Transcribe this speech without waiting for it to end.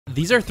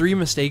These are 3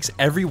 mistakes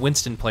every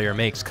Winston player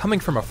makes, coming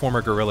from a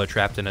former gorilla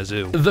trapped in a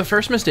zoo. The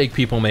first mistake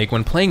people make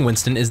when playing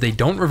Winston is they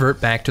don't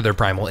revert back to their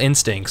primal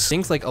instincts.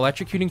 Things like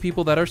electrocuting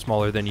people that are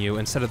smaller than you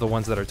instead of the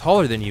ones that are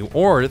taller than you,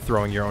 or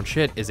throwing your own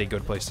shit is a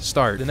good place to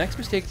start. The next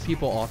mistake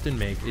people often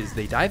make is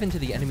they dive into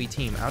the enemy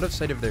team out of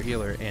sight of their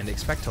healer and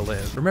expect to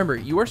live. Remember,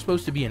 you are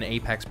supposed to be an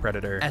apex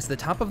predator. As the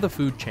top of the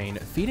food chain,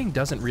 feeding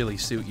doesn't really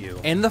suit you.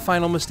 And the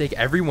final mistake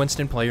every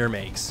Winston player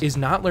makes is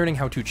not learning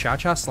how to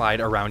cha-cha slide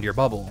around your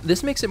bubble.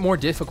 This makes it more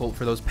difficult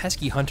for those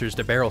pesky hunters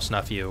to barrel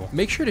snuff you.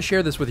 Make sure to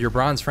share this with your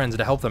bronze friends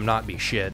to help them not be shit.